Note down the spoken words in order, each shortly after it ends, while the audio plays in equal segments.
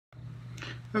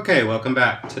Okay, welcome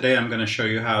back. Today I'm going to show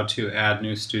you how to add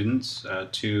new students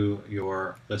to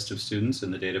your list of students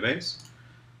in the database.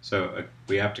 So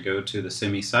we have to go to the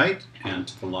CIMI site and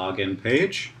to the login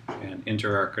page and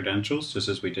enter our credentials just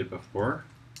as we did before.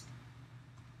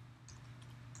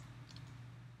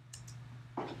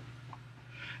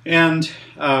 And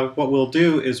what we'll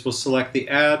do is we'll select the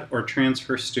Add or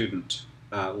Transfer Student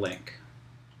link.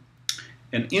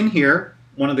 And in here,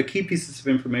 one of the key pieces of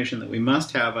information that we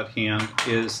must have at hand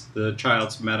is the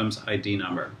child's MEDIMS ID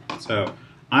number. So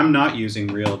I'm not using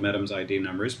real MEDIMS ID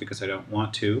numbers because I don't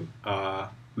want to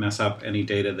mess up any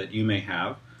data that you may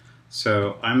have.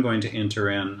 So I'm going to enter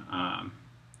in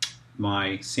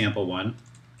my sample one.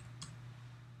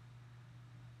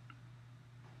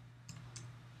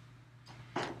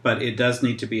 But it does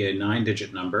need to be a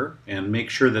 9-digit number, and make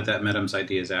sure that that MEDIMS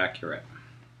ID is accurate.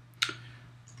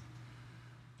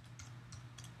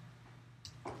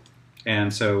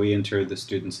 And so we enter the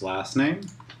student's last name,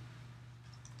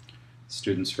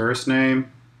 student's first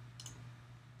name,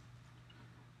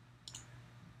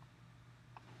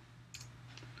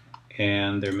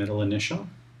 and their middle initial.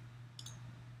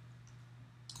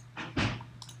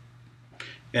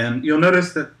 And you'll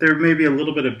notice that there may be a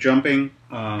little bit of jumping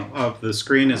of the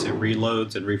screen as it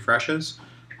reloads and refreshes.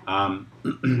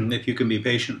 If you can be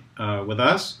patient with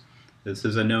us, this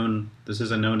is a known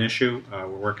issue. We're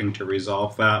working to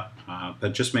resolve that,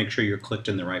 but just make sure you're clicked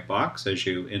in the right box as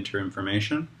you enter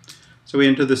information. So we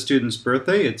enter the student's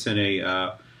birthday. It's in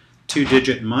a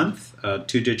 2-digit month, a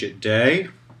 2-digit day,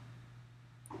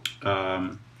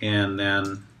 and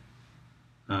then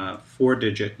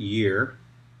 4-digit year.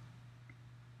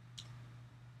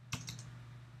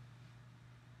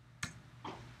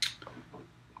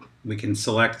 We can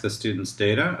select the student's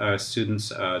data,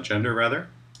 student's gender rather.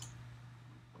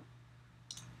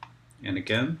 And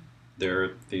again, there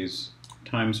are these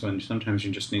times when sometimes you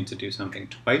just need to do something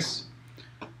twice.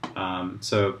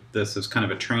 So this is kind of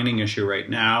a training issue right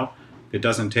now. If it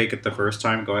doesn't take it the first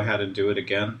time, go ahead and do it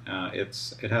again.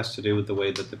 It has to do with the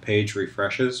way that the page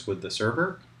refreshes with the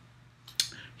server.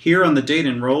 Here on the date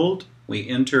enrolled, we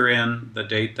enter in the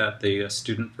date that the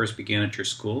student first began at your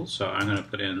school. So I'm going to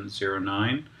put in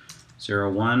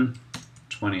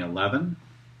 09/01/2011.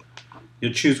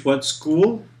 You'll choose what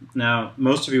school. Now,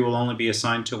 most of you will only be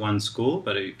assigned to one school,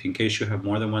 but in case you have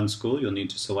more than one school, you'll need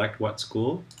to select what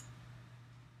school.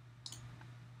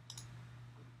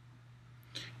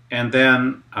 And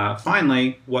then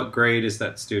finally, what grade is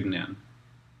that student in?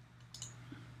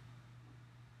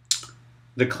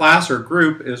 The class or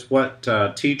group is what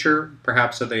teacher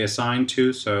perhaps are they assigned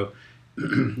to. So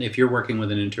if you're working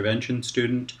with an intervention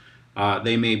student,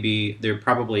 they're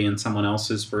probably in someone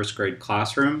else's first grade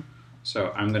classroom.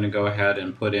 So I'm going to go ahead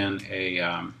and put in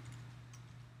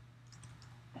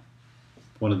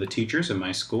one of the teachers in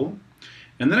my school.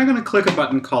 And then I'm going to click a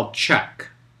button called Check.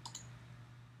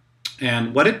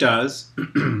 And what it does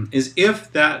is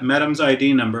if that MEDIMS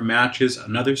ID number matches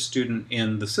another student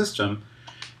in the system,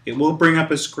 it will bring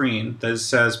up a screen that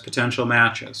says potential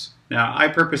matches. Now, I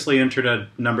purposely entered a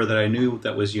number that I knew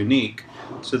that was unique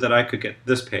so that I could get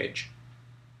this page.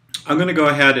 I'm going to go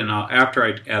ahead and after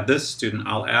I add this student,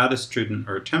 I'll add a student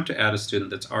or attempt to add a student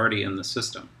that's already in the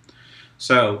system.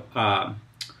 So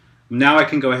now I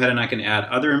can go ahead and I can add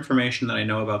other information that I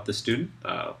know about the student,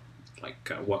 like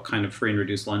what kind of free and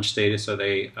reduced lunch status are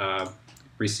they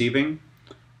receiving,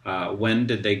 when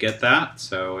did they get that,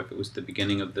 so if it was the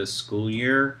beginning of this school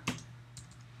year,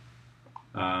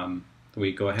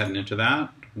 we go ahead and enter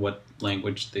that, what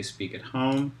language they speak at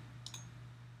home.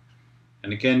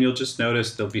 And again, you'll just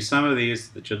notice there'll be some of these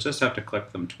that you'll just have to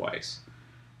click them twice.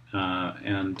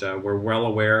 We're well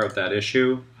aware of that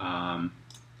issue,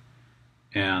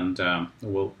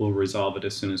 we'll resolve it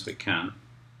as soon as we can.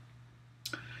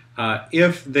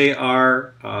 If they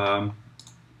are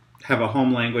have a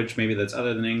home language maybe that's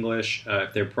other than English,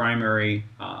 if their primary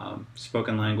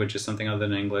spoken language is something other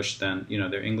than English, then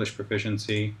their English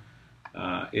proficiency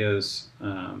is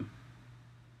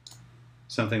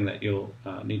something that you'll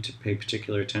need to pay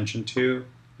particular attention to.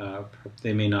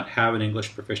 They may not have an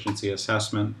English proficiency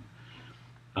assessment.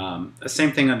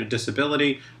 Same thing under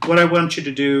disability. What I want you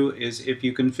to do is, if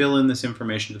you can fill in this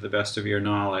information to the best of your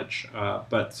knowledge,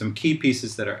 but some key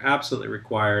pieces that are absolutely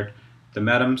required: the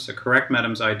MEDIMS, the correct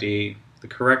MEDIMS ID, the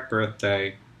correct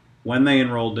birthday, when they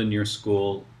enrolled in your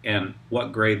school, and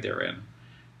what grade they're in.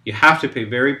 You have to pay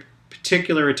very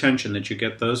particular attention that you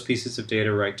get those pieces of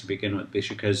data right to begin with,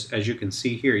 because as you can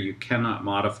see here, you cannot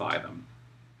modify them.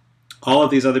 All of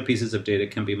these other pieces of data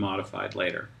can be modified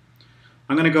later.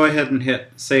 I'm going to go ahead and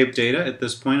hit Save Data at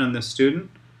this point on this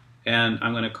student, and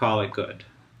I'm going to call it good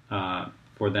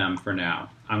for them for now.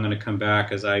 I'm going to come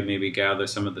back as I maybe gather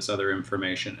some of this other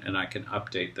information and I can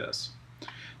update this.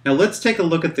 Now let's take a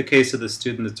look at the case of the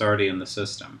student that's already in the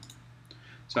system.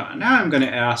 So now I'm going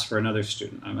to ask for another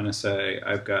student. I'm going to say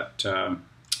I've got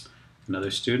another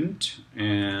student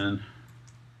and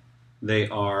they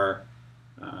are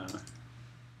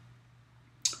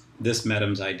this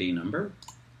MEDMS ID number.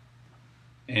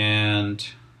 And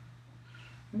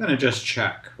I'm going to just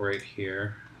check right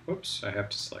here. Whoops, I have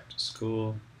to select a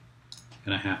school,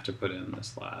 and I have to put in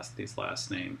these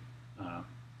last name.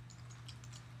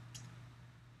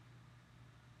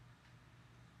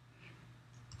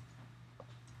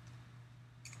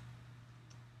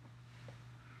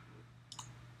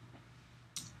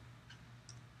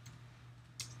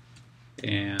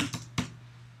 And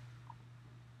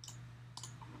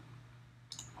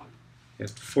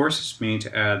it forces me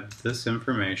to add this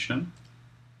information.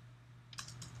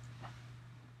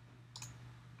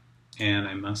 And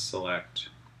I must select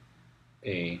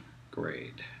a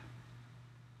grade.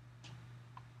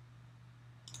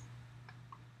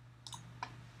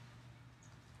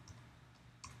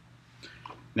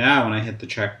 Now when I hit the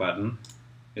check button,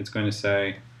 it's going to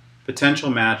say potential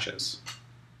matches.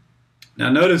 Now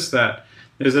notice that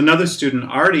there's another student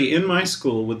already in my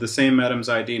school with the same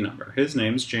MEDMS ID number. His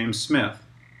name's James Smith,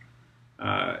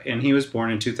 and he was born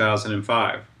in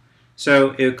 2005.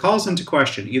 So it calls into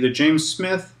question either James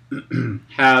Smith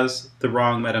has the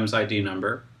wrong MEDMS ID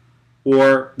number,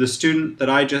 or the student that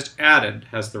I just added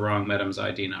has the wrong MEDMS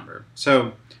ID number.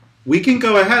 So we can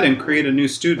go ahead and create a new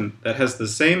student that has the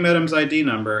same MEDMS ID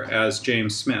number as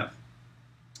James Smith.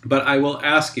 But I will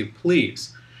ask you,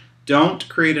 please, don't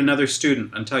create another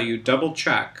student until you double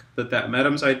check that that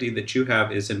MEDMS ID that you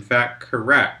have is in fact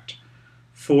correct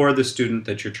for the student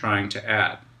that you're trying to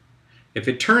add. If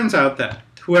it turns out that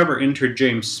whoever entered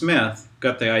James Smith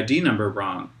got the ID number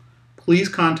wrong, please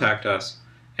contact us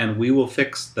and we will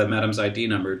fix the MEDMS ID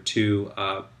number to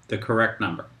the correct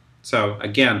number. So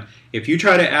again, if you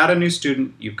try to add a new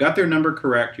student, you've got their number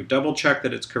correct, you've double checked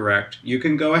that it's correct, you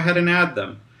can go ahead and add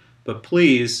them. But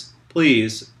please,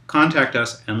 please contact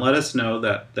us and let us know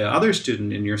that the other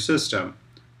student in your system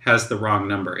has the wrong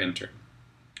number entered.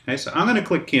 Okay, so I'm going to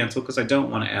click cancel because I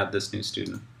don't want to add this new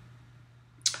student.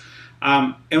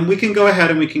 And we can go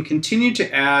ahead and we can continue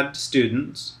to add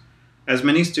students, as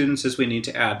many students as we need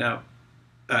to add. Now,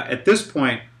 at this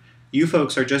point, you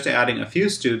folks are just adding a few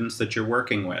students that you're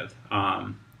working with.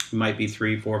 It might be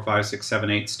 3, 4, 5, 6, 7,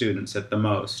 8 students at the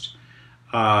most.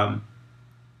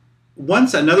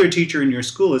 Once another teacher in your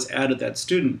school has added that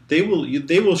student, they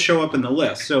will show up in the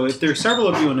list. So if there are several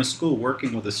of you in a school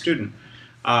working with a student,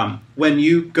 when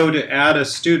you go to add a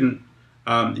student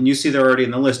and you see they're already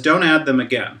in the list, don't add them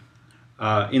again.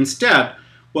 Instead,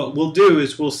 what we'll do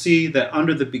is we'll see that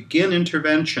under the Begin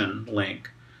Intervention link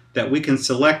that we can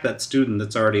select that student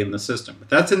that's already in the system. But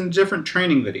that's in a different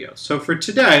training video. So for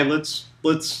today,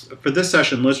 for this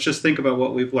session, let's just think about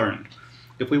what we've learned.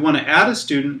 If we want to add a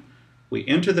student, we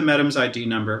enter the MEDMS ID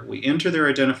number, we enter their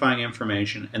identifying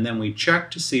information, and then we check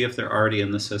to see if they're already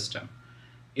in the system.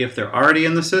 If they're already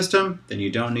in the system, then you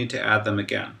don't need to add them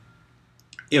again.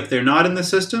 If they're not in the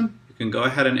system, you can go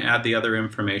ahead and add the other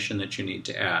information that you need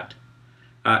to add.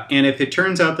 And if it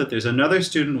turns out that there's another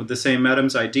student with the same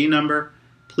MEDMS ID number,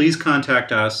 please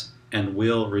contact us and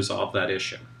we'll resolve that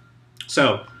issue.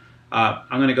 So I'm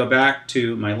going to go back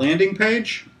to my landing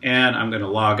page and I'm going to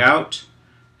log out,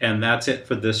 and that's it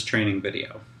for this training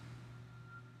video.